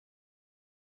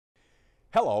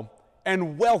Hello,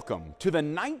 and welcome to the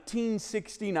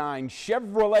 1969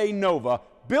 Chevrolet Nova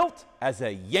built as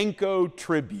a Yenko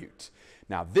tribute.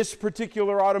 Now, this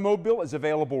particular automobile is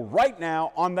available right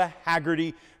now on the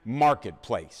Hagerty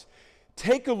Marketplace.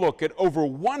 Take a look at over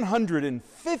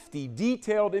 150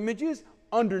 detailed images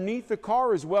underneath the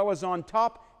car as well as on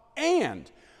top, and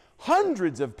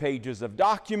hundreds of pages of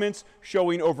documents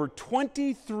showing over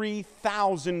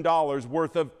 $23,000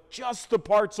 worth of just the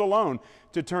parts alone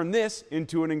to turn this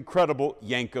into an incredible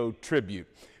Yenko tribute.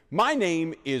 My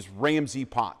name is Ramsey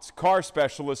Potts, car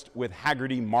specialist with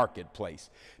Hagerty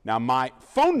Marketplace. Now, my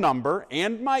phone number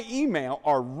and my email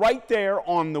are right there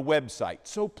on the website,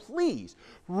 so please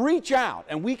reach out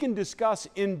and we can discuss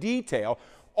in detail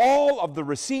all of the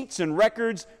receipts and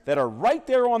records that are right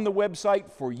there on the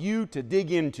website for you to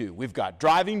dig into. We've got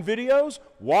driving videos,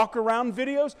 walk-around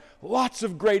videos, lots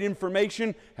of great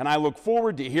information, and I look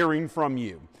forward to hearing from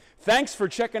you. Thanks for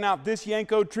checking out this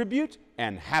Yenko tribute,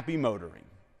 and happy motoring.